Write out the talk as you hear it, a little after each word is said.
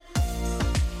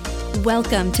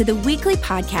Welcome to the weekly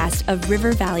podcast of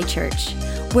River Valley Church.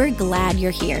 We're glad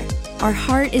you're here. Our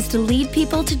heart is to lead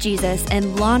people to Jesus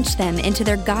and launch them into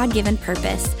their God-given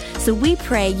purpose. So we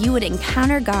pray you would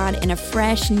encounter God in a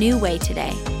fresh, new way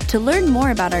today. To learn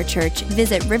more about our church,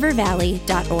 visit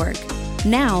rivervalley.org.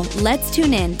 Now, let's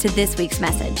tune in to this week's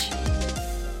message.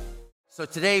 So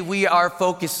today we are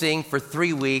focusing for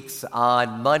 3 weeks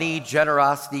on money,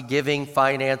 generosity, giving,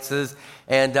 finances.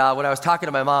 And when I was talking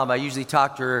to my mom, I usually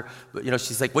talk to her,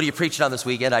 she's like, what are you preaching on this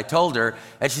weekend? I told her,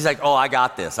 and she's like, oh, I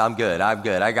got this. I'm good,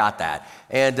 I got that.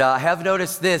 And I have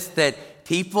noticed this, that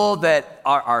people that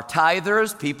are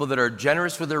tithers, people that are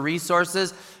generous with their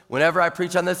resources, whenever I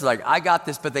preach on this, it's like, I got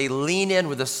this, but they lean in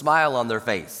with a smile on their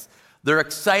face. They're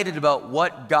excited about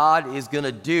what God is going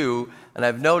to do, and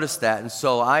I've noticed that, and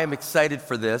so I am excited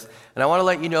for this. And I want to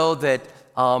let you know that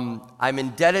I'm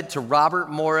indebted to Robert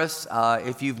Morris.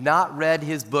 If you've not read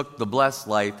his book, The Blessed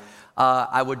Life,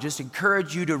 I would just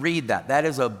encourage you to read that. That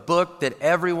is a book that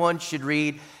everyone should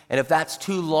read, and if that's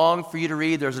too long for you to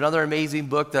read, there's another amazing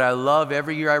book that I love.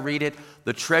 Every year I read it,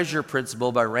 The Treasure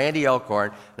Principle by Randy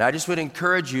Alcorn, and I just would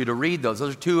encourage you to read those.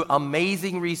 Those are two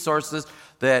amazing resources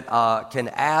that can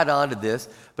add on to this.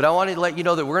 But I wanted to let you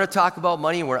know that we're going to talk about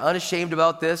money, and we're unashamed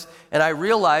about this. And I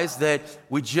realized that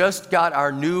we just got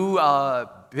our new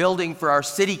building for our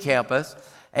city campus,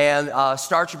 and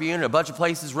Star Tribune and a bunch of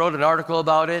places wrote an article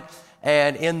about it.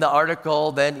 And in the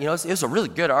article, then, it was a really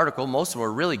good article. Most of them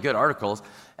were really good articles.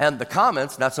 And the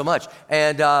comments, not so much.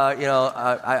 And,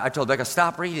 I told Becca,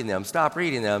 stop reading them.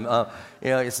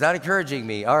 It's not encouraging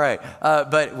me. All right.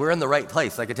 But we're in the right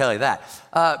place, I can tell you that.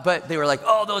 But they were like,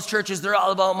 oh, those churches, they're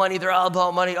all about money. They're all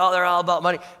about money. Oh, they're all about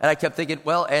money. And I kept thinking,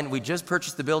 well, and we just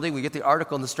purchased the building. We get the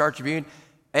article in the Star Tribune,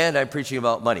 and I'm preaching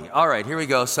about money. All right, here we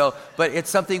go. But it's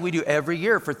something we do every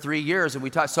year for 3 years, and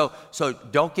we talk. So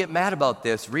don't get mad about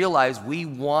this. Realize we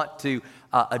want to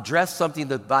address something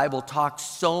the Bible talks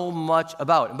so much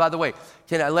about. And by the way,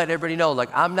 can I let everybody know,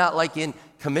 I'm not in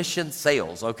commission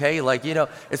sales, okay?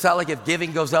 It's not like if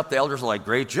giving goes up, the elders are like,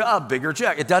 great job, bigger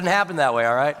check. It doesn't happen that way,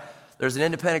 all right? There's an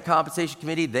independent compensation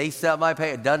committee. They set my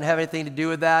pay. It doesn't have anything to do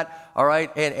with that, all right?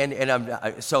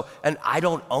 And I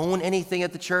don't own anything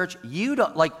at the church. You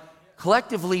don't,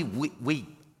 collectively, we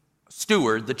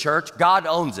steward the church. God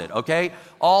owns it, okay?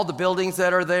 All the buildings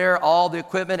that are there, all the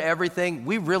equipment, everything,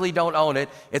 we really don't own it.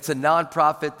 It's a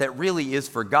nonprofit that really is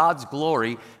for God's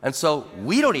glory, and so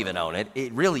we don't even own it.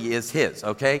 It really is His,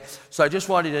 okay? So I just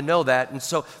wanted you to know that. And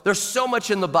so there's so much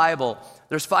in the Bible.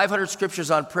 There's 500 scriptures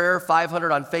on prayer,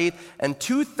 500 on faith, and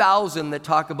 2,000 that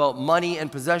talk about money and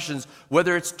possessions,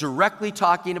 whether it's directly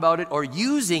talking about it or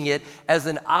using it as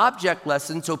an object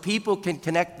lesson so people can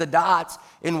connect the dots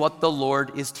in what the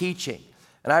Lord is teaching.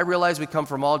 And I realize we come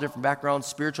from all different backgrounds,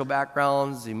 spiritual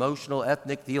backgrounds, emotional,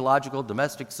 ethnic, theological,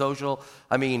 domestic, social,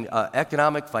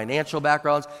 economic, financial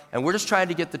backgrounds, and we're just trying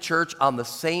to get the church on the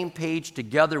same page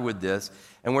together with this.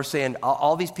 And we're saying,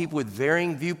 all these people with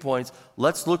varying viewpoints,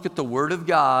 let's look at the Word of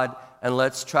God and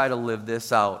let's try to live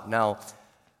this out. Now,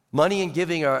 money and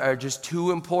giving are just too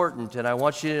important, and I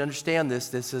want you to understand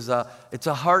this. It's a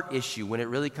heart issue when it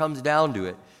really comes down to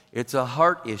it. It's a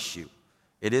heart issue.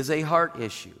 It is a heart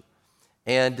issue.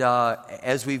 And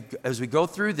as we go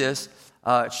through this,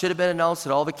 it should have been announced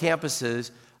at all the campuses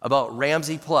about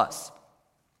Ramsey Plus.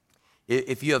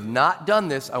 If you have not done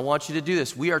this, I want you to do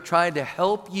this. We are trying to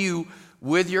help you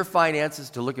with your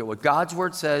finances, to look at what God's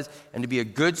Word says and to be a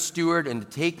good steward and to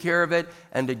take care of it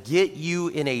and to get you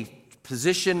in a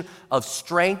position of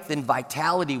strength and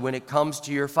vitality when it comes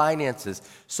to your finances.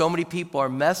 So many people are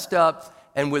messed up,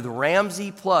 and with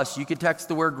Ramsey Plus, you can text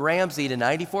the word Ramsey to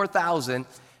 94,000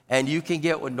 and you can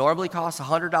get what normally costs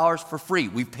 $100 for free.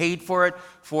 We've paid for it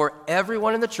for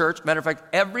everyone in the church. Matter of fact,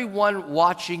 everyone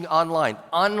watching online,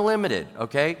 unlimited,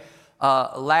 okay?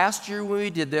 Last year when we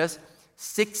did this,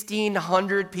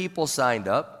 1,600 people signed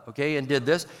up, okay, and did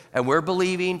this, and we're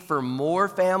believing for more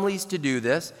families to do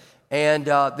this, and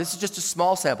this is just a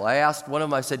small sample. I asked one of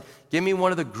them, I said, give me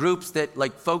one of the groups that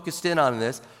focused in on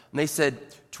this, and they said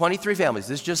 23 families.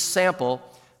 This is just sample.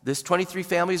 This 23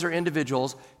 families or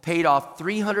individuals paid off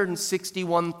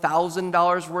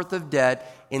 $361,000 worth of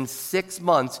debt in 6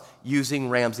 months using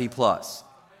Ramsey Plus.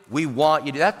 We want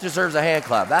you to, that deserves a hand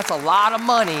clap. That's a lot of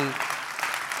money.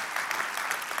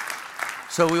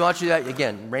 So we want you to,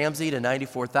 again, Ramsey to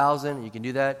 94,000. You can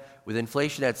do that. With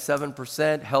inflation at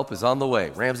 7%, help is on the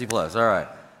way. Ramsey Plus, all right.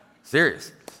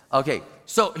 Serious. Okay,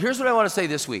 so here's what I want to say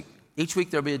this week. Each week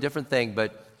there'll be a different thing,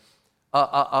 but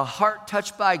a heart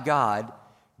touched by God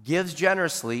gives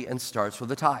generously and starts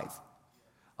with a tithe.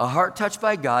 A heart touched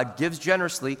by God gives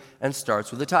generously and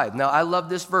starts with a tithe. Now, I love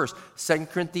this verse. 2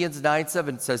 Corinthians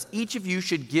 9:7 says, each of you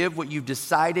should give what you've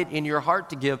decided in your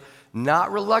heart to give,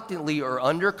 not reluctantly or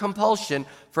under compulsion,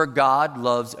 for God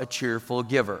loves a cheerful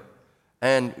giver.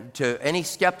 And to any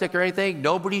skeptic or anything,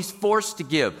 nobody's forced to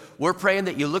give. We're praying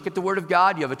that you look at the Word of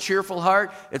God, you have a cheerful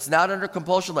heart. It's not under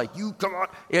compulsion, like, you, come on.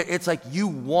 It's like you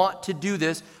want to do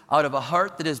this out of a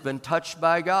heart that has been touched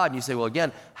by God. And you say, well,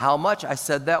 again, how much? I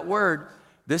said that word.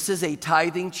 This is a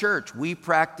tithing church. We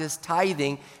practice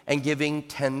tithing and giving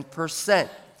 10%.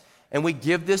 And we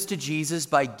give this to Jesus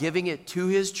by giving it to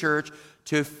his church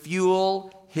to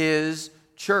fuel his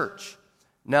church.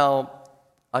 Now,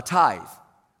 a tithe.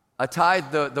 A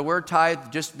tithe, the word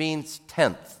tithe just means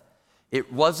tenth.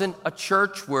 It wasn't a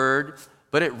church word,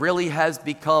 but it really has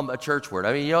become a church word.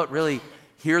 I mean, you don't really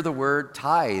hear the word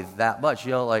tithe that much.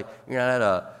 You know, like, you're not at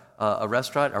a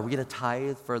restaurant. Are we going to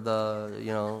tithe for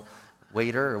the,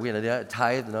 waiter? Are we going to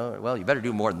tithe? No. Well, you better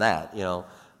do more than that,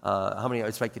 How many?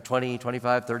 It's like 20,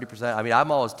 25, 30%. I mean,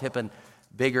 I'm always tipping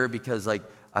bigger because, I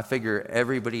figure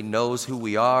everybody knows who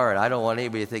we are, and I don't want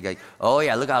anybody to think, like, oh,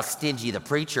 yeah, look how stingy the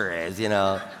preacher is,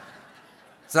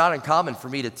 It's not uncommon for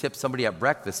me to tip somebody at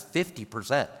breakfast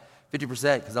 50%.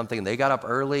 50% because I'm thinking they got up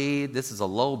early. This is a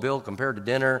low bill compared to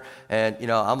dinner. And,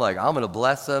 I'm like, I'm going to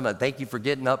bless them and thank you for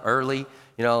getting up early.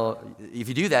 If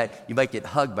you do that, you might get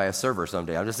hugged by a server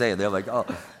someday. I'm just saying. They're like, oh.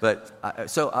 But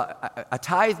a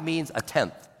tithe means a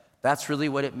tenth. That's really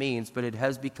what it means, but it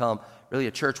has become really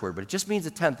a church word. But it just means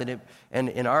a tenth. And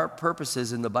in our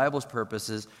purposes, in the Bible's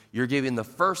purposes, you're giving the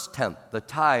first tenth, the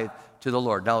tithe, to the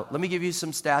Lord. Now, let me give you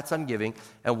some stats on giving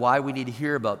and why we need to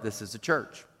hear about this as a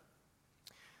church.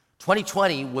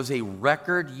 2020 was a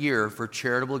record year for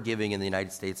charitable giving in the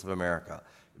United States of America.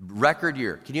 Record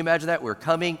year. Can you imagine that? We're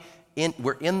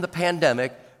in the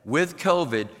pandemic with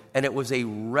COVID, and it was a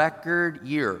record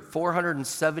year.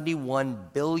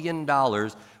 $471 billion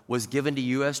was given to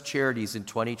U.S. charities in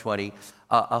 2020,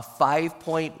 a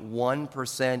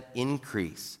 5.1%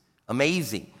 increase.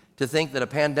 Amazing to think that a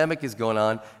pandemic is going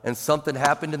on and something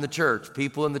happened in the church.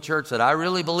 People in the church said, I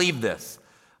really believe this.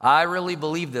 I really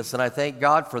believe this, and I thank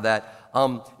God for that.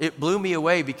 It blew me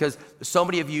away because so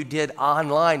many of you did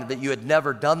online that you had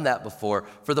never done that before.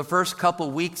 For the first couple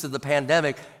weeks of the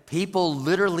pandemic, people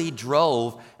literally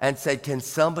drove and said, can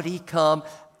somebody come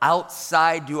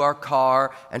outside to our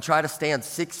car and try to stand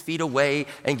 6 feet away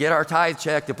and get our tithe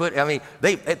check to put,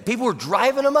 people were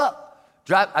driving them up.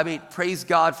 Praise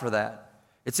God for that.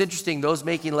 It's interesting, those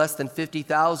making less than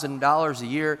 $50,000 a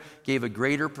year gave a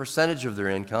greater percentage of their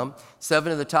income.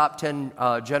 7 of the top 10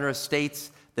 generous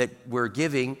states that were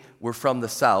giving were from the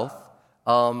South.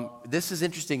 This is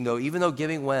interesting, though. Even though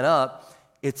giving went up,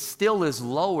 it still is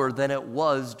lower than it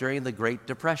was during the Great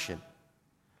Depression.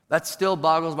 That still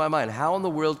boggles my mind. How in the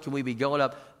world can we be going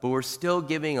up, but we're still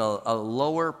giving a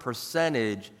lower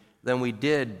percentage than we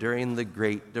did during the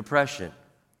Great Depression?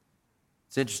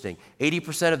 It's interesting.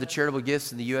 80% of the charitable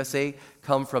gifts in the USA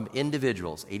come from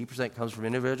individuals. 80% comes from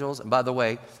individuals. And by the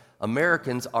way,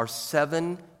 Americans are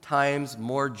 7 times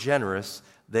more generous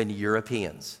than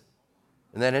Europeans.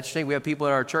 Isn't that interesting? We have people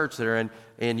in our church that are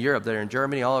in Europe, that are in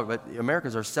Germany, all over, but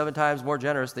Americans are 7 times more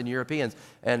generous than Europeans.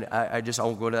 And I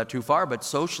won't go into that too far, but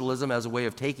socialism has a way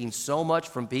of taking so much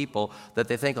from people that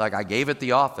they think, like, I gave it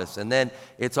the office. And then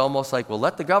it's almost like, well,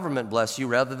 let the government bless you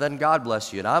rather than God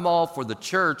bless you. And I'm all for the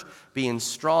church being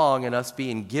strong and us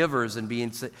being givers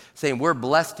and saying we're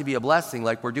blessed to be a blessing,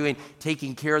 like we're doing,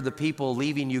 taking care of the people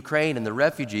leaving Ukraine and the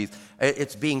refugees.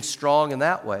 It's being strong in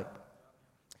that way.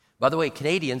 By the way,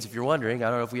 Canadians, if you're wondering,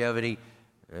 I don't know if we have any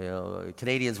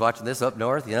Canadians watching this up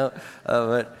north,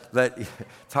 but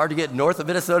it's hard to get north of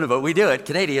Minnesota, but we do it.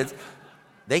 Canadians,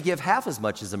 they give half as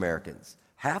much as Americans.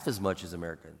 Half as much as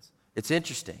Americans. It's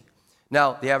interesting.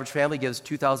 Now, the average family gives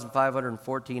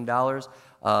 $2,514.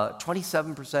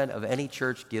 27% of any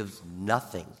church gives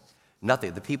nothing.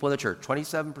 Nothing. The people in the church,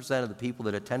 27% of the people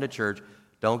that attend a church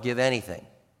don't give anything.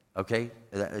 Okay?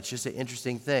 It's just an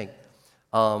interesting thing.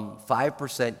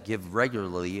 5% give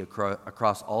regularly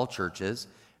across all churches,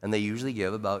 and they usually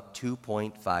give about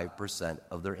 2.5%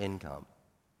 of their income.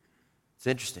 It's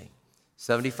interesting.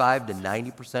 75 to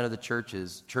 90% of the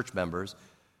church members,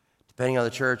 depending on the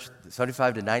church,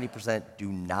 75 to 90%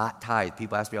 do not tithe.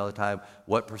 People ask me all the time,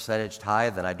 what percentage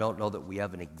tithe? And I don't know that we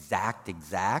have an exact.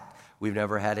 We've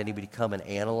never had anybody come and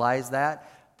analyze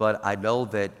that, but I know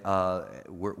that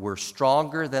we're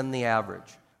stronger than the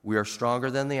average. We are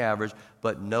stronger than the average,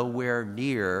 but nowhere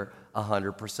near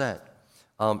 100%.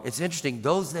 It's interesting,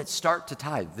 those that start to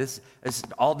tithe,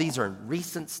 all these are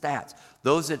recent stats.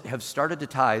 Those that have started to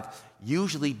tithe,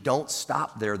 usually don't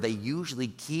stop there. They usually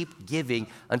keep giving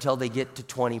until they get to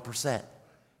 20%.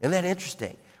 Isn't that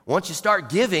interesting? Once you start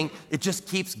giving, it just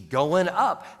keeps going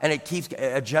up, and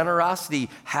a generosity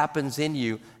happens in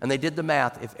you. And they did the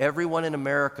math. If everyone in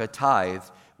America tithed,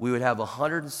 we would have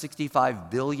 $165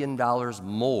 billion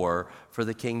more for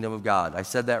the kingdom of God. I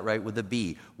said that right with a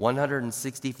B.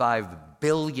 $165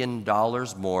 billion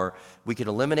more. We could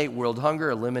eliminate world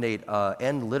hunger,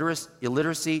 end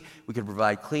illiteracy. We could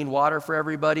provide clean water for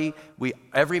everybody.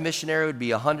 Every missionary would be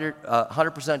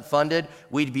 100% funded.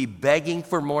 We'd be begging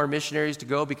for more missionaries to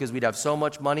go because we'd have so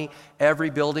much money.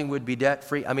 Every building would be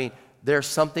debt-free. I mean, there's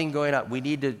something going on. We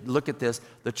need to look at this.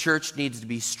 The church needs to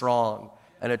be strong.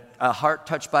 And a heart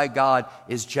touched by God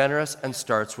is generous and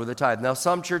starts with a tithe. Now,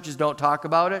 some churches don't talk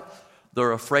about it.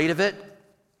 They're afraid of it.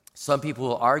 Some people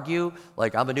will argue,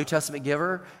 like, I'm a New Testament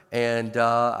giver. And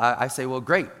I say, well,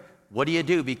 great. What do you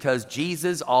do? Because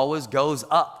Jesus always goes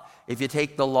up. If you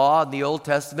take the law in the Old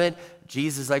Testament,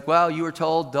 Jesus is like, well, you were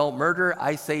told don't murder.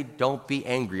 I say don't be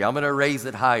angry. I'm going to raise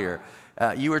it higher.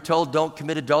 You were told don't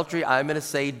commit adultery. I'm going to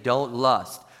say don't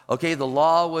lust. Okay, the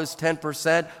law was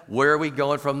 10%. Where are we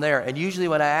going from there? And usually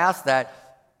when I ask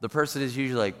that, the person is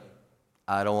usually like,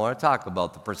 I don't want to talk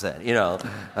about the percent, All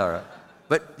right.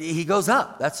 But he goes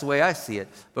up. That's the way I see it.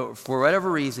 But for whatever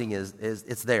reason,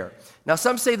 it's there. Now,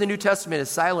 some say the New Testament is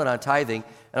silent on tithing,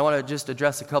 and I want to just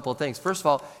address a couple of things. First of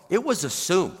all, it was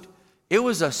assumed. It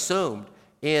was assumed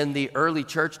in the early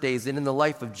church days and in the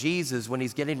life of Jesus when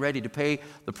he's getting ready to pay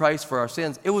the price for our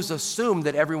sins. It was assumed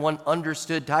that everyone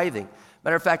understood tithing.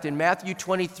 Matter of fact, in Matthew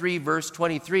 23, verse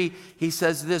 23, he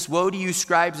says this, woe to you,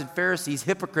 scribes and Pharisees,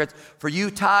 hypocrites, for you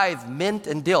tithe mint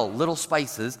and dill, little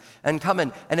spices, and come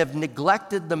in, and have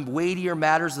neglected the weightier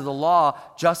matters of the law,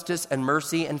 justice and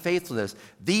mercy and faithfulness.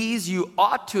 These you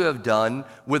ought to have done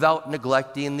without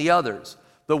neglecting the others.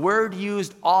 The word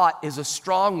used, ought, is a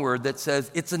strong word that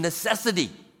says it's a necessity.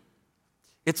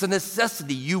 It's a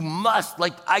necessity. You must,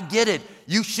 I get it.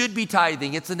 You should be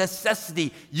tithing. It's a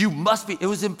necessity. You must be. It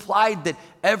was implied that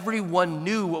everyone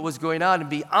knew what was going on. And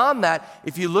beyond that,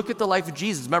 if you look at the life of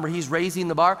Jesus, remember, he's raising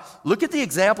the bar. Look at the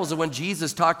examples of when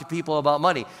Jesus talked to people about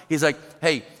money. He's like,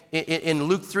 hey, in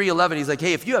Luke 3:11, he's like,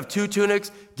 hey, if you have 2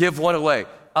 tunics, give one away.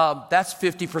 That's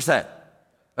 50%.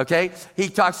 Okay? He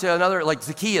talks to another, like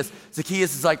Zacchaeus.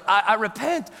 Zacchaeus is like, I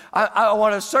repent. I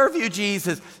want to serve you,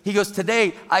 Jesus. He goes,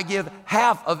 today I give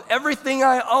half of everything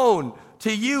I own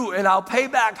to you, and I'll pay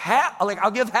back half. I'll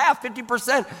give half,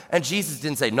 50%. And Jesus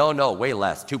didn't say, no, way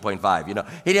less, 2.5.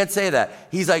 He didn't say that.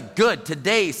 He's like, good,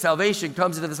 today salvation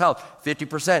comes into this house,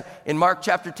 50%. In Mark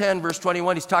chapter 10, verse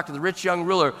 21, he's talking to the rich young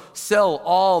ruler, sell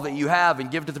all that you have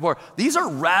and give to the poor. These are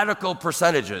radical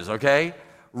percentages, okay?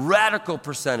 Radical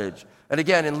percentage. And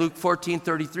again, in Luke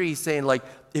 14:33, he's saying,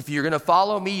 if you're going to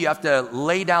follow me, you have to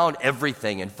lay down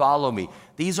everything and follow me.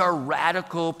 These are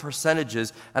radical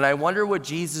percentages. And I wonder what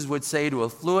Jesus would say to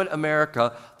affluent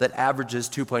America that averages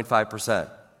 2.5%.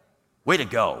 Way to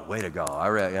go.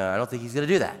 I don't think he's going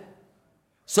to do that.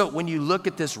 So when you look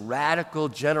at this radical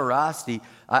generosity,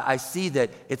 I see that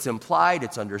it's implied,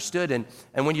 it's understood. And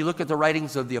when you look at the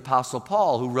writings of the Apostle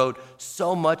Paul, who wrote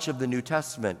so much of the New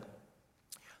Testament,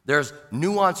 there's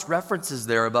nuanced references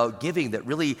there about giving that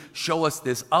really show us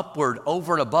this upward,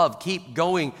 over and above, keep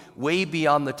going way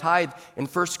beyond the tithe. In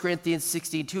 1 Corinthians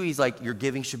 16:2, he's like, your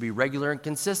giving should be regular and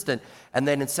consistent. And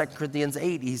then in 2 Corinthians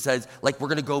 8, he says, we're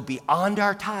going to go beyond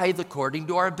our tithe according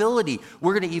to our ability.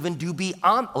 We're going to even do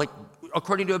beyond,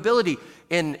 according to ability.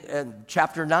 In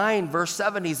chapter 9, verse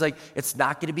 7, he's like, it's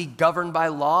not going to be governed by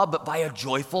law, but by a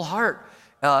joyful heart.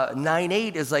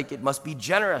 9:8 is it must be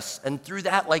generous, and through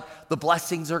that, the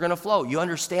blessings are going to flow. You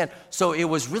understand? So it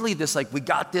was really this, we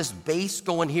got this base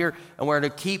going here, and we're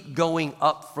going to keep going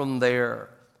up from there.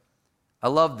 I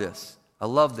love this.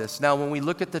 Now, when we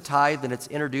look at the tithe, and it's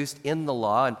introduced in the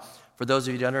law, and for those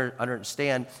of you who don't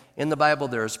understand, in the Bible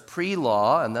there's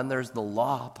pre-law, and then there's the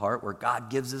law part where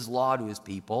God gives his law to his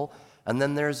people, and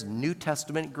then there's New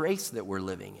Testament grace that we're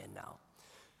living in now.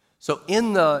 So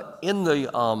in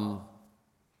the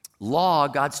law,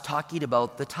 God's talking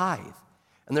about the tithe.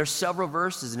 And there's several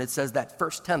verses, and it says that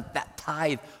first tenth, that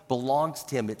tithe belongs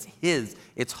to him. It's his.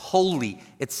 It's holy.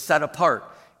 It's set apart.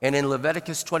 And in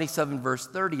Leviticus 27, verse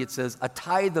 30, it says, a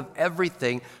tithe of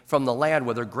everything from the land,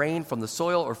 whether grain from the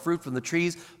soil or fruit from the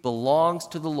trees, belongs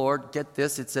to the Lord. Get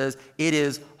this, it says, it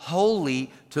is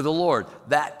holy to the Lord.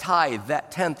 That tithe, that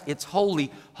tenth, it's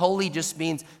holy. Holy just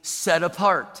means set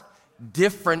apart,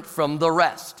 different from the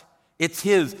rest. It's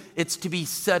his. It's to be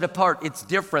set apart. It's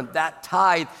different. That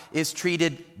tithe is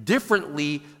treated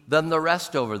differently than the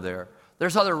rest over there.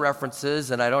 There's other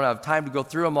references, and I don't have time to go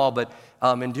through them all, but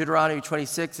in Deuteronomy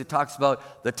 26, it talks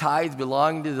about the tithe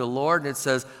belonging to the Lord, and it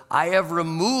says, I have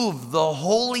removed the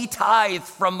holy tithe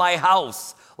from my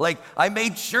house. Like, I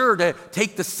made sure to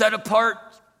take the set apart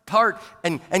part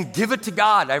and give it to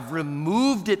God. I've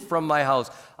removed it from my house.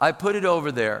 I put it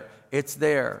over there. It's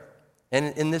there.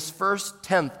 And in this first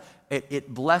tenth,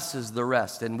 it blesses the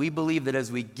rest. And we believe that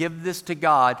as we give this to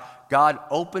God, God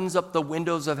opens up the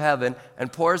windows of heaven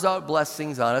and pours out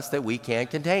blessings on us that we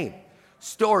can't contain.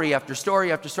 Story after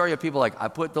story after story of people like, I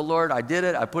put the Lord, I did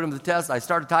it, I put him to the test, I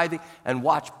started tithing, and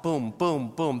watch, boom,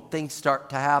 boom, boom, things start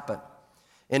to happen.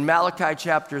 In Malachi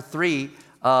chapter 3,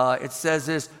 it says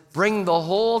this, bring the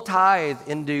whole tithe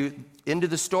into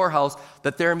the storehouse,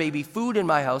 that there may be food in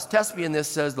my house. Test me in this,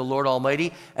 says the Lord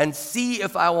Almighty, and see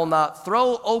if I will not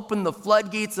throw open the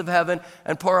floodgates of heaven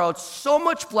and pour out so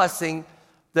much blessing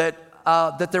that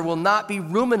there will not be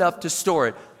room enough to store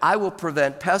it. I will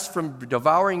prevent pests from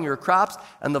devouring your crops,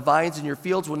 and the vines in your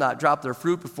fields will not drop their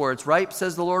fruit before it's ripe,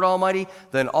 says the Lord Almighty.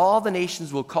 Then all the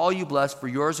nations will call you blessed, for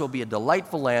yours will be a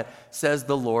delightful land, says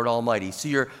the Lord Almighty. So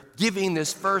you're giving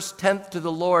this first tenth to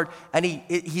the Lord, and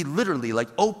he literally like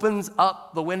opens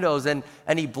up the windows, and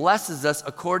he blesses us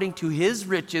according to his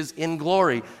riches in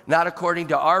glory, not according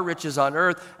to our riches on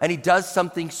earth, and he does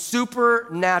something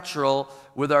supernatural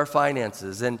with our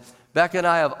finances. And Becca and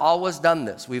I have always done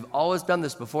this. We've always done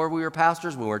this before we were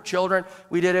pastors. When we were children,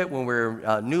 we did it. When we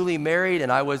were newly married,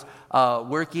 and I was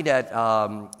working at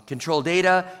Control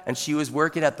Data, and she was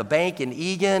working at the bank in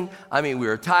Egan. I mean, we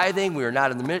were tithing. We were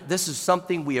not in the middle. This is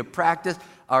something we have practiced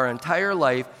our entire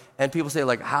life. And people say,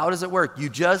 like, how does it work? You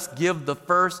just give the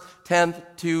first tenth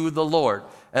to the Lord.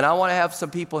 And I want to have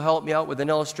some people help me out with an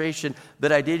illustration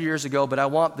that I did years ago, but I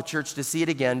want the church to see it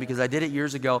again because I did it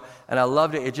years ago, and I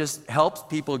loved it. It just helps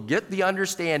people get the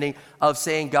understanding of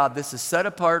saying, God, this is set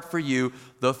apart for you.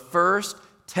 The first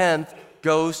tenth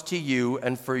goes to you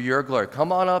and for your glory.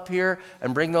 Come on up here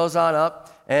and bring those on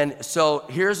up. And so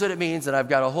here's what it means, and I've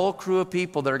got a whole crew of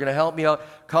people that are going to help me out.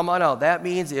 Come on out. That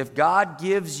means if God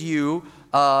gives you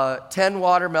 10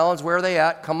 watermelons, where are they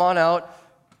at? Come on out.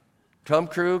 Come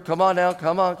crew, come on now,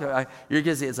 come on. You're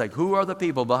gonna see, it's like, who are the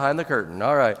people behind the curtain?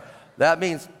 All right. That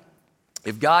means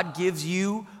if God gives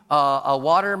you a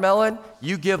watermelon,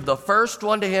 you give the first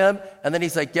one to him, and then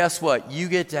he's like, guess what? You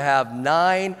get to have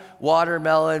 9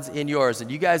 watermelons in yours. And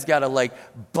you guys got to like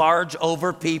barge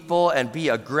over people and be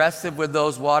aggressive with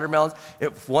those watermelons.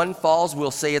 If one falls, we'll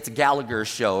say it's Gallagher's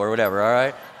show or whatever, all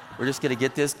right? We're just going to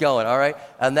get this going, all right?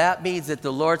 And that means that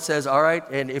the Lord says, all right,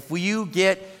 and if you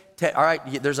get all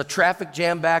right, there's a traffic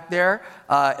jam back there.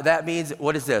 That means,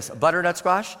 what is this? A butternut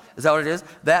squash? Is that what it is?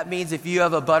 That means if you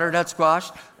have a butternut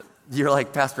squash, you're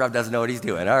like, Pastor Rob doesn't know what he's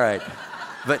doing. All right.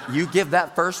 But you give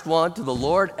that first one to the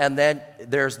Lord, and then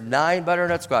there's 9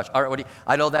 butternut squash. All right,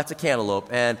 I know that's a cantaloupe,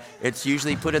 and it's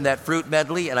usually put in that fruit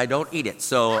medley, and I don't eat it.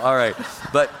 So, all right.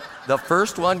 But the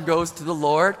first one goes to the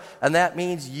Lord, and that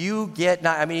means you get,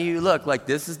 you look, like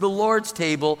this is the Lord's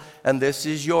table, and this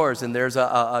is yours, and there's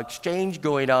a exchange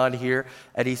going on here,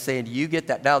 and he's saying, you get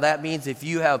that. Now, that means if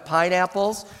you have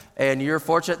pineapples, and you're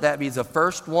fortunate, that means the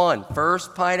first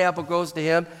pineapple goes to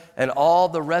him, and all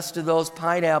the rest of those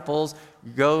pineapples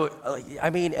go,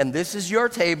 and this is your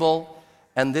table,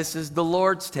 and this is the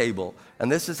Lord's table,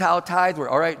 and this is how tithe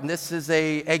works. All right, and this is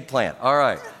a eggplant. All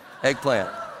right, eggplant.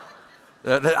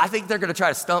 I think they're going to try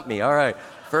to stump me. All right.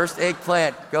 First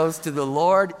eggplant goes to the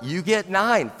Lord. You get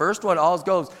 9. First one always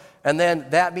goes. And then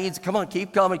that means, come on,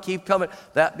 keep coming, keep coming.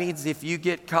 That means if you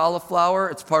get cauliflower,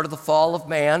 it's part of the fall of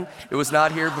man. It was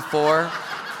not here before.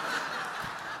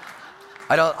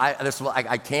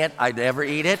 I never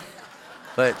eat it.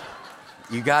 But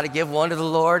you got to give one to the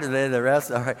Lord and then the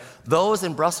rest. All right. Those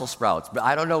and Brussels sprouts. But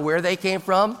I don't know where they came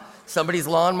from. Somebody's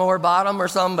lawnmower bottom or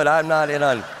something, but I'm not in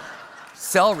on.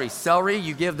 Celery,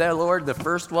 you give that Lord the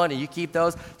first one, and you keep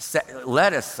those.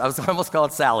 Lettuce, I was almost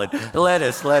called salad.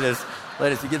 Lettuce.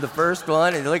 You give the first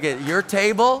one, and you look at your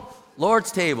table,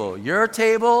 Lord's table. Your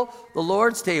table, the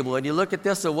Lord's table. And you look at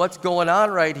this, so what's going on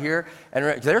right here?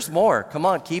 And there's more. Come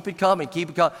on, keep it coming.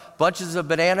 Bunches of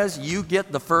bananas, you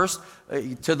get the first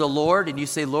to the Lord, and you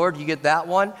say, Lord, you get that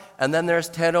one. And then there's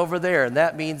 10 over there, and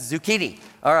that means zucchini.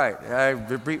 All right,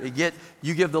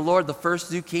 you give the Lord the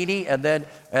first zucchini, and then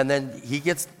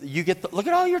look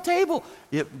at all your table.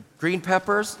 Green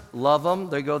peppers, love them.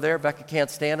 They go there. Becca can't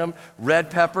stand them. Red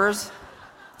peppers,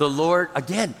 the Lord,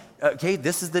 again, okay,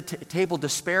 this is the table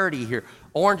disparity here.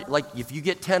 Orange, like if you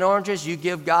get 10 oranges, you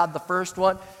give God the first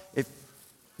one. If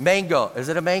mango, is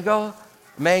it a mango?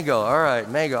 Mango, all right,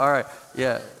 mango, all right.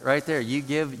 Yeah, right there. You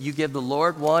give the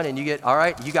Lord one, and you get, all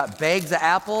right, you got bags of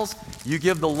apples. You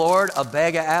give the Lord a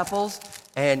bag of apples,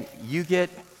 and you get,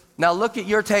 now look at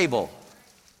your table.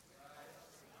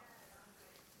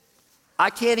 I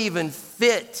can't even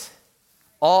fit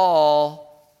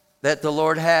all that the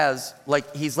Lord has.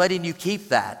 Like, he's letting you keep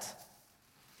that.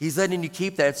 He's letting you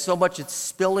keep that. It's so much, it's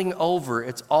spilling over.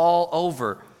 It's all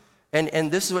over.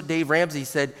 And this is what Dave Ramsey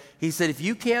said. He said, if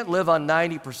you can't live on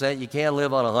 90%, you can't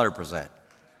live on 100%.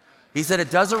 He said,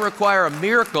 it doesn't require a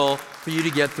miracle for you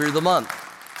to get through the month.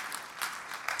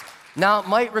 Now, it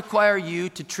might require you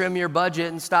to trim your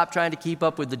budget and stop trying to keep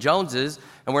up with the Joneses.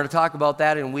 And we're going to talk about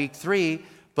that in week 3.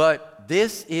 But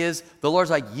this is, the Lord's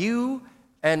like, you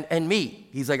and me.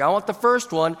 He's like, I want the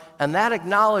first one. And that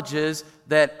acknowledges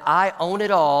that I own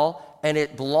it all and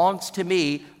it belongs to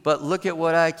me, but look at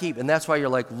what I keep. And that's why you're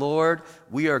like, Lord,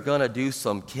 we are going to do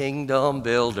some kingdom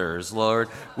builders, Lord.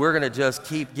 We're going to just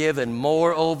keep giving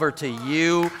more over to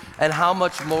you. And how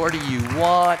much more do you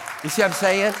want? You see what I'm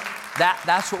saying?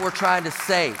 That's what we're trying to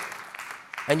say.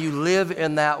 And you live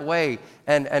in that way.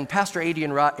 And Pastor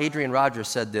Adrian Rogers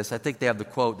said this. I think they have the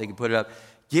quote. They can put it up.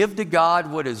 Give to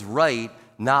God what is right,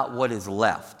 not what is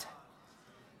left.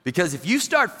 Because if you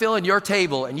start filling your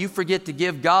table and you forget to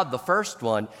give God the first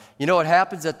one, you know what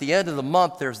happens at the end of the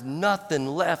month? There's nothing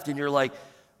left, and you're like,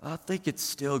 I think it's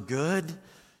still good.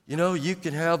 You know, you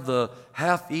can have the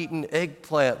half-eaten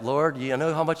eggplant, Lord. You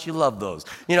know how much you love those.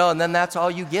 You know, and then that's all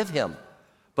you give him.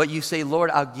 But you say, Lord,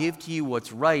 I'll give to you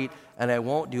what's right, and I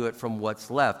won't do it from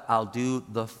what's left. I'll do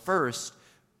the first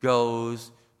goes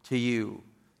to you.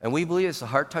 And we believe it's a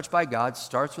heart touched by God,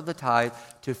 starts with the tithe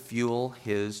to fuel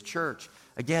his church.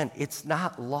 Again, it's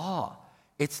not law.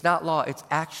 It's not law. It's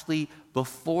actually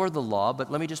before the law. But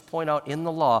let me just point out, in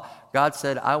the law, God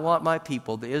said, I want my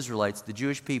people, the Israelites, the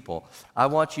Jewish people, I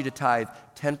want you to tithe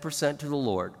 10% to the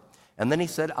Lord. And then he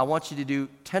said, I want you to do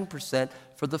 10%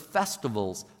 for the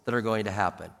festivals that are going to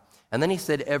happen. And then he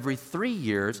said, every 3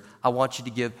 years, I want you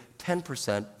to give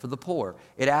 10% for the poor.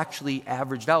 It actually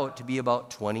averaged out to be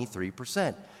about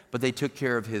 23%. But they took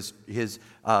care of his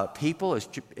people,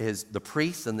 the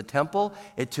priests and the temple.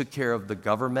 It took care of the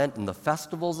government and the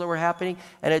festivals that were happening,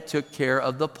 and it took care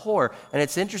of the poor. And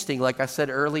it's interesting, like I said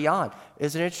early on,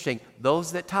 isn't it interesting?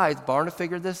 Those that tithe, Barna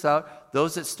figured this out,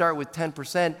 those that start with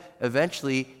 10%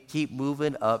 eventually keep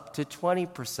moving up to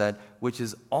 20%, which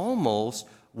is almost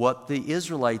what the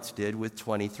Israelites did with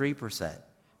 23%.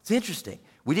 It's interesting.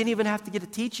 We didn't even have to get a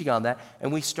teaching on that,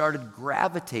 and we started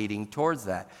gravitating towards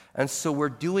that. And so we're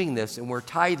doing this, and we're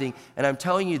tithing, and I'm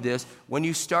telling you this, when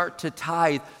you start to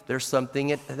tithe, there's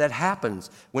something that happens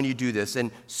when you do this.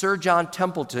 And Sir John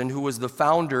Templeton, who was the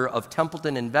founder of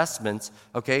Templeton Investments,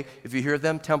 okay, if you hear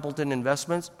them, Templeton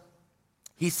Investments,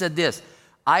 he said this,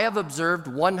 I have observed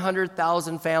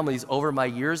 100,000 families over my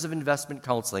years of investment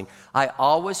counseling. I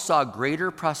always saw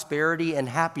greater prosperity and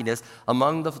happiness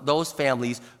among those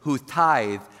families who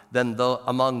tithe than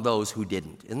among those who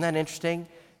didn't. Isn't that interesting?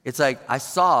 It's like I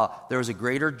saw there was a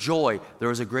greater joy. There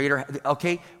was a greater,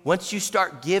 okay? Once you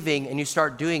start giving and you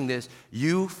start doing this,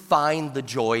 you find the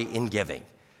joy in giving.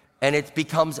 And it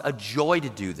becomes a joy to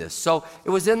do this. So it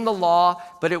was in the law,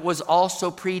 but it was also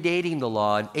predating the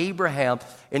law. And Abraham,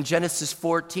 in Genesis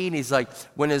 14, he's like,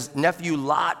 when his nephew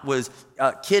Lot was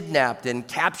kidnapped and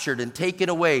captured and taken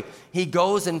away, he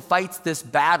goes and fights this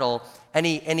battle, and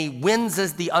he wins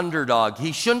as the underdog.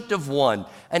 He shouldn't have won.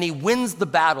 And he wins the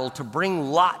battle to bring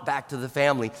Lot back to the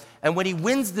family. And when he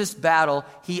wins this battle,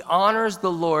 he honors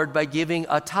the Lord by giving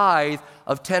a tithe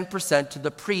of 10% to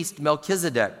the priest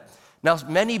Melchizedek. Now,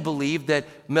 many believe that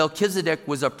Melchizedek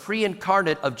was a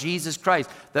pre-incarnate of Jesus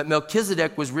Christ, that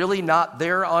Melchizedek was really not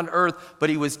there on earth, but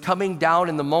he was coming down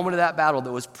in the moment of that battle.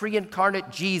 That was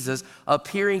pre-incarnate Jesus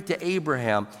appearing to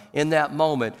Abraham in that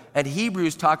moment. And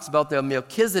Hebrews talks about that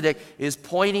Melchizedek is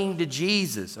pointing to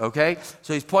Jesus, okay?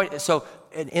 So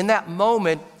in that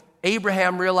moment,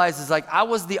 Abraham realizes, like, I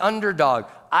was the underdog.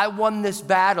 I won this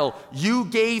battle. You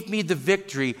gave me the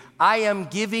victory. I am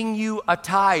giving you a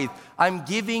tithe. I'm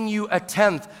giving you a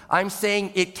tenth. I'm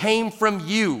saying it came from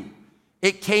you.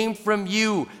 It came from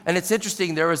you. And it's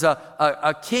interesting. There was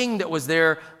a king that was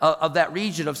there of that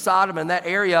region of Sodom and that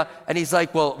area. And he's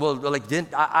like, well, like,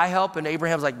 didn't I help? And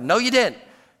Abraham's like, no, you didn't.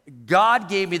 God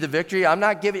gave me the victory.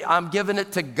 I'm giving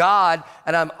it to God,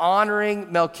 and I'm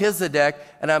honoring Melchizedek,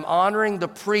 and I'm honoring the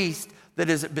priest that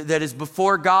is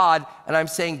before God, and I'm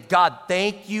saying, God,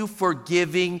 thank you for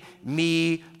giving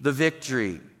me the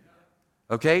victory.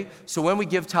 Okay? So when we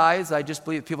give tithes, I just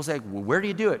believe people say, well, where do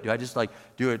you do it? Do I just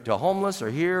do it to homeless or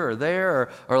here or there?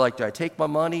 Or do I take my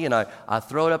money and I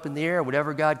throw it up in the air?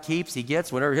 Whatever God keeps, he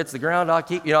gets. Whatever hits the ground, I'll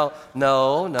keep.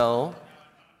 No.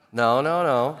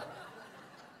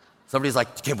 Somebody's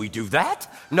like, can we do that?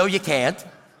 No, you can't.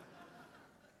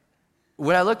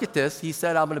 When I look at this, he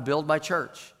said, I'm going to build my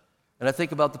church. And I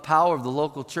think about the power of the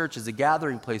local church as a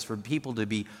gathering place for people to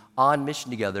be on mission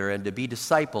together and to be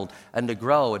discipled and to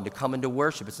grow and to come into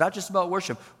worship. It's not just about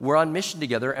worship. We're on mission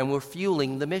together and we're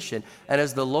fueling the mission. And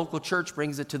as the local church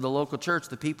brings it to the local church,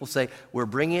 the people say, we're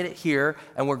bringing it here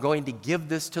and we're going to give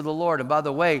this to the Lord. And by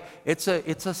the way, it's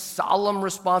a solemn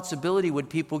responsibility when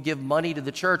people give money to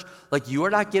the church. Like, you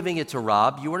are not giving it to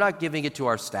Rob. You are not giving it to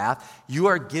our staff. You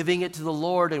are giving it to the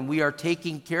Lord, and we are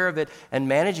taking care of it and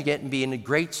managing it and being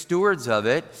great stewards of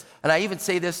it. And I even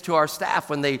say this to our staff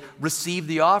when they receive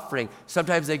the offering.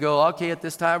 Sometimes they go, okay, at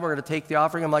this time we're going to take the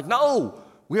offering. I'm like, no,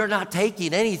 we are not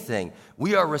taking anything.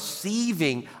 We are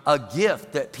receiving a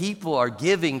gift that people are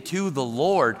giving to the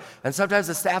Lord. And sometimes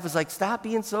the staff is like, stop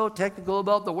being so technical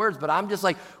about the words. But I'm just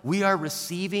like, we are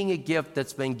receiving a gift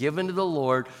that's been given to the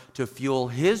Lord to fuel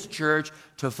his church,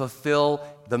 to fulfill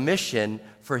the mission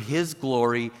for his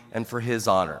glory and for his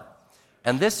honor.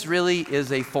 And this really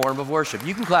is a form of worship.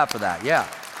 You can clap for that, yeah.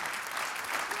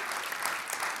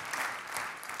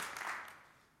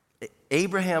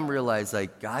 Abraham realized,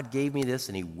 God gave me this,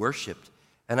 and he worshiped.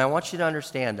 And I want you to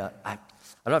understand, I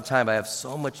don't have time. I have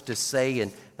so much to say,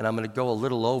 and I'm going to go a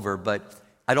little over, but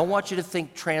I don't want you to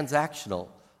think transactional.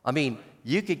 I mean,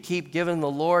 you could keep giving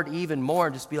the Lord even more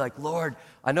and just be like, Lord,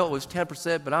 I know it was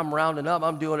 10%, but I'm rounding up.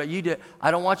 I'm doing it. You did.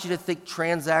 I don't want you to think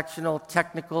transactional,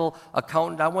 technical,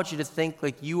 accountant. I want you to think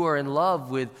like you are in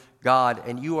love with God,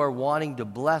 and you are wanting to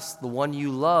bless the one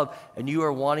you love, and you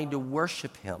are wanting to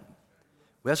worship him.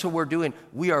 That's what we're doing.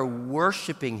 We are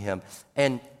worshiping him.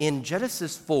 And in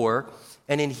Genesis 4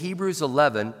 and in Hebrews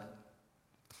 11,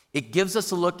 it gives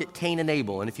us a look at Cain and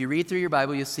Abel. And if you read through your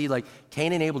Bible, you'll see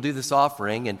Cain and Abel do this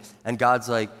offering, and God's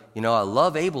like, I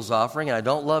love Abel's offering and I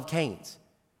don't love Cain's.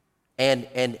 And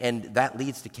that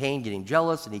leads to Cain getting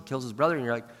jealous, and he kills his brother, and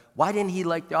you're like, why didn't he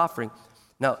like the offering?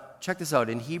 Now, check this out.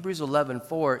 In Hebrews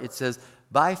 11:4, it says,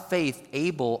 by faith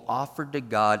Abel offered to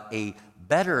God a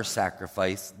better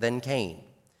sacrifice than Cain,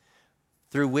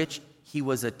 through which he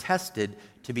was attested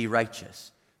to be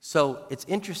righteous. So it's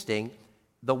interesting.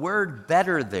 The word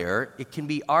better there, it can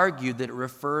be argued that it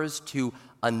refers to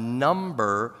a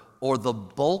number or the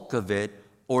bulk of it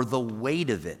or the weight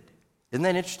of it. Isn't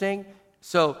that interesting?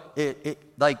 So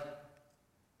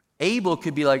Abel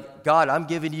could be like, God, I'm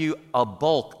giving you a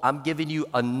bulk. I'm giving you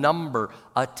a number,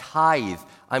 a tithe.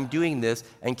 I'm doing this.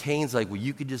 And Cain's like, well,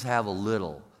 you could just have a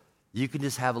little. You can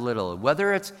just have a little.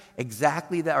 Whether it's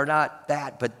exactly that or not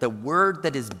that, but the word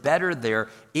that is better there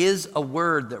is a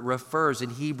word that refers in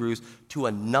Hebrews to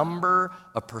a number,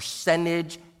 a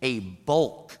percentage, a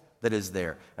bulk that is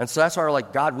there. And so that's why we're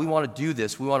like, God, we want to do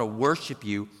this. We want to worship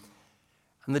you.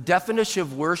 And the definition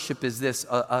of worship is this,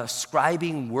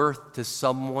 ascribing worth to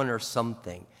someone or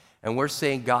something. And we're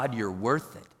saying, God, you're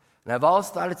worth it. And I've always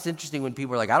thought it's interesting when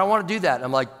people are like, I don't want to do that. And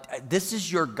I'm like, this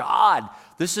is your God.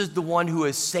 This is the one who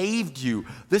has saved you.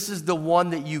 This is the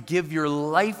one that you give your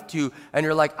life to. And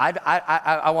you're like,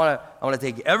 I want to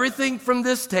take everything from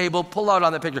this table, pull out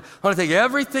on the picture. I want to take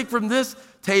everything from this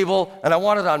table, and I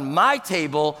want it on my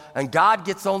table, and God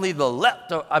gets only the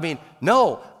left.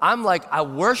 No, I'm like, I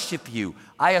worship you.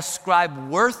 I ascribe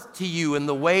worth to you in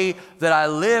the way that I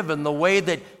live and the way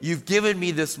that you've given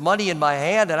me this money in my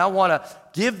hand, and I want to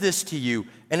give this to you.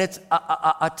 And it's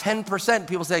a 10%.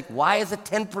 People say, why is it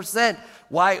 10%?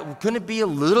 Why couldn't it be a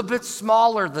little bit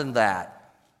smaller than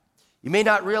that? You may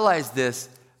not realize this.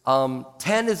 10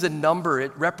 is a number.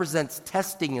 It represents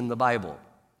testing in the Bible.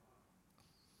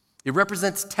 It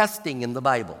represents testing in the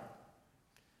Bible.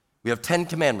 We have 10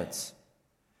 commandments.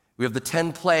 We have the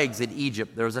 10 plagues in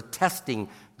Egypt. There was a testing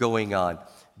going on.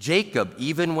 Jacob,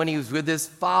 even when he was with his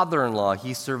father-in-law,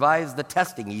 he survives the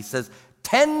testing. He says,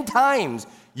 10 times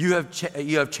you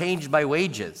have changed my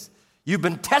wages. You've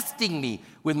been testing me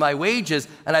with my wages,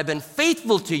 and I've been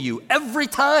faithful to you every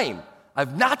time.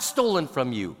 I've not stolen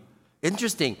from you.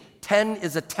 Interesting. 10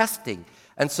 is a testing.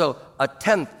 And so a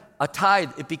tenth, a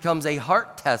tithe, it becomes a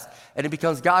heart test. And it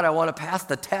becomes, God, I want to pass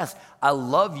the test. I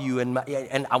love you, and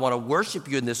I want to worship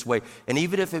you in this way. And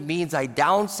even if it means I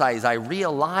downsize, I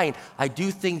realign, I do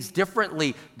things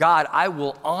differently, God, I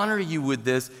will honor you with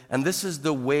this, and this is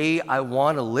the way I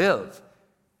want to live.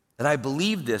 And I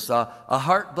believe this. A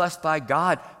heart blessed by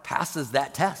God passes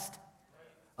that test.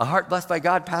 A heart blessed by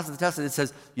God passes the test, and it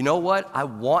says, you know what? I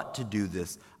want to do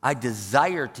this. I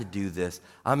desire to do this.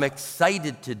 I'm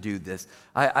excited to do this.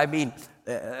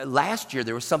 Last year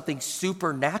there was something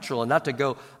supernatural, and not to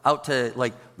go out to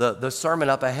like the sermon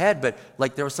up ahead, but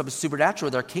like there was something supernatural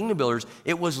with our Kingdom Builders.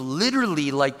 It was literally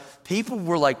like people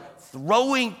were like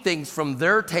throwing things from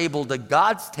their table to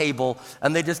God's table,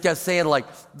 and they just kept saying like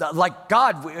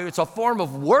God, it's a form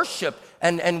of worship.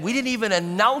 And we didn't even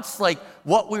announce like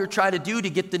what we were trying to do to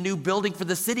get the new building for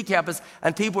the city campus.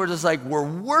 And people were just like, we're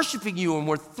worshiping you and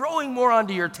we're throwing more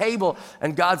onto your table.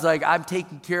 And God's like, I'm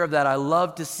taking care of that. I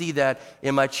love to see that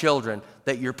in my children,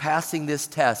 that you're passing this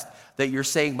test, that you're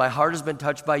saying my heart has been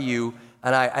touched by you.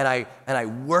 And I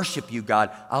worship you,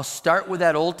 God. I'll start with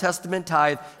that Old Testament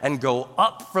tithe and go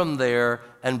up from there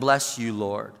and bless you,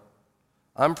 Lord.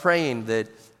 I'm praying that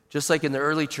just like in the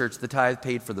early church, the tithe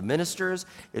paid for the ministers,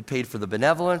 it paid for the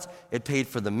benevolence, it paid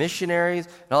for the missionaries,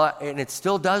 and it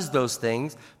still does those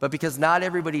things. But because not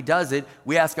everybody does it,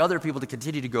 we ask other people to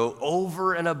continue to go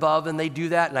over and above, and they do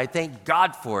that, and I thank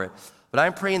God for it. But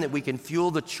I'm praying that we can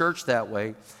fuel the church that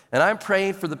way. And I'm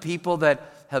praying for the people that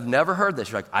have never heard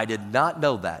this. You're like, I did not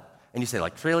know that. And you say,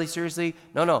 like, really, seriously?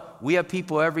 No. We have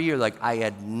people every year like, I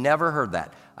had never heard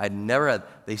that.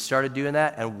 They started doing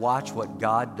that, and watch what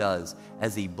God does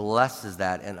as he blesses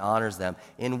that and honors them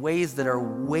in ways that are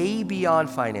way beyond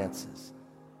finances.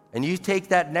 And you take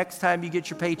that next time you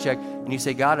get your paycheck and you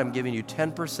say, God, I'm giving you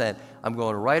 10%. I'm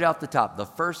going right off the top. The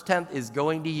first 10th is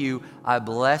going to you. I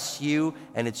bless you,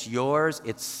 and it's yours.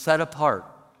 It's set apart.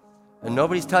 And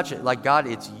nobody's touching it. Like, God,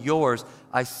 it's yours.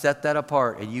 I set that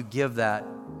apart, and you give that.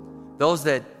 Those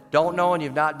that don't know and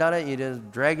you've not done it, you're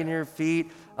just dragging your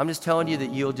feet, I'm just telling you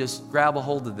that you'll just grab a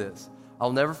hold of this.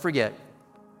 I'll never forget.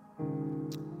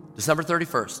 December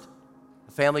 31st,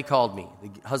 the family called me.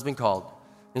 The husband called.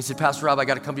 And he said, Pastor Rob, I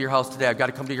got to come to your house today. I've got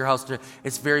to come to your house today.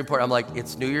 It's very important. I'm like,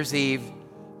 it's New Year's Eve,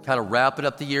 kind of wrapping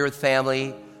up the year with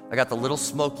family. I got the little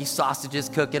smoky sausages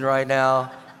cooking right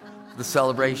now, the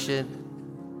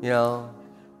celebration, you know.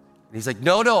 And he's like,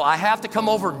 no, I have to come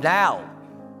over now.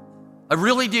 I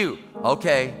really do.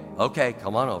 Okay,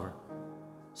 come on over.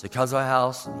 So he comes to my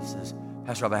house, and he says,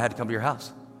 Pastor Rob, I had to come to your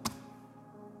house.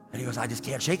 And he goes, I just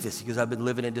can't shake this. He goes, I've been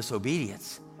living in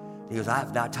disobedience. He goes, I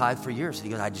have not tithed for years. And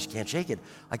he goes, I just can't shake it.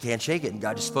 I can't shake it. And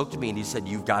God just spoke to me, and he said,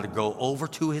 you've got to go over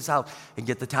to his house and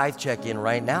get the tithe check in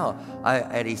right now.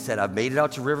 And he said, I've made it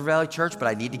out to River Valley Church, but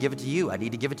I need to give it to you.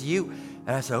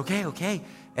 And I said, okay.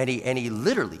 And he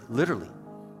literally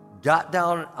got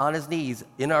down on his knees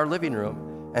in our living room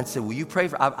and said, will you pray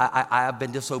for, I've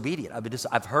been disobedient.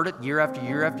 I've heard it year after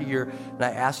year after year, and I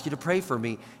asked you to pray for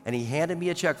me. And he handed me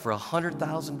a check for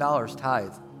 $100,000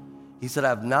 tithe. He said,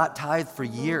 I've not tithed for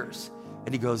years.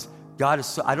 And he goes, God is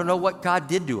so, I don't know what God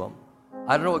did to him.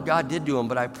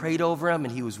 But I prayed over him,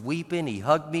 and he was weeping. He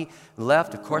hugged me and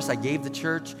left. Of course, I gave the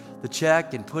church the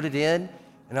check and put it in.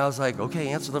 And I was like, okay,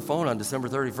 answer the phone on December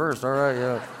 31st. All right,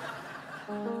 yeah.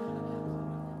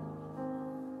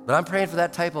 But I'm praying for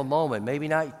that type of moment. Maybe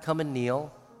not come and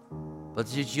kneel,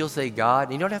 but you'll say, God,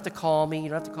 and you don't have to call me. You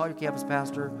don't have to call your campus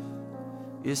pastor.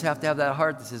 You just have to have that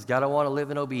heart that says, God, I want to live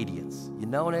in obedience. You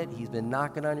know it. He's been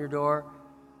knocking on your door.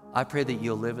 I pray that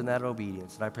you'll live in that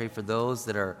obedience. And I pray for those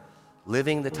that are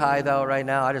living the tithe out right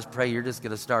now. I just pray you're just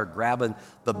going to start grabbing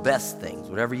the best things,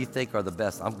 whatever you think are the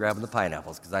best. I'm grabbing the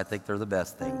pineapples because I think they're the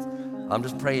best things. I'm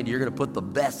just praying you're going to put the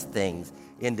best things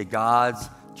into God's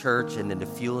church and into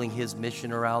fueling his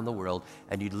mission around the world,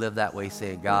 and you'd live that way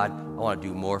saying, God, I want to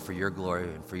do more for your glory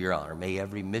and for your honor. May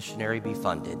every missionary be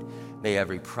funded. May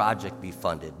every project be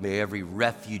funded. May every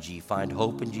refugee find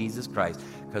hope in Jesus Christ,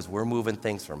 because we're moving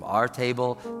things from our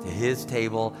table to his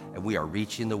table, and we are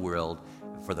reaching the world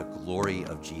for the glory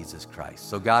of Jesus Christ.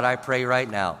 So God, I pray right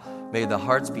now, may the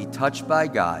hearts be touched by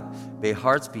God. May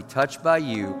hearts be touched by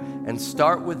you, and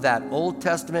start with that Old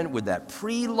Testament, with that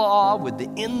pre-law, with the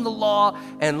in the law,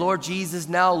 and Lord Jesus,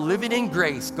 now living in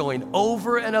grace, going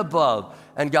over and above,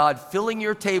 and God, filling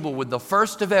your table with the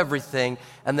first of everything,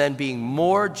 and then being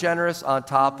more generous on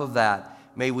top of that.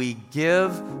 May we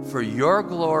give for your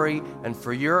glory and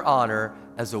for your honor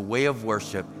as a way of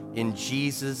worship. In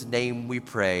Jesus' name we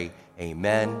pray.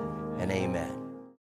 Amen and amen.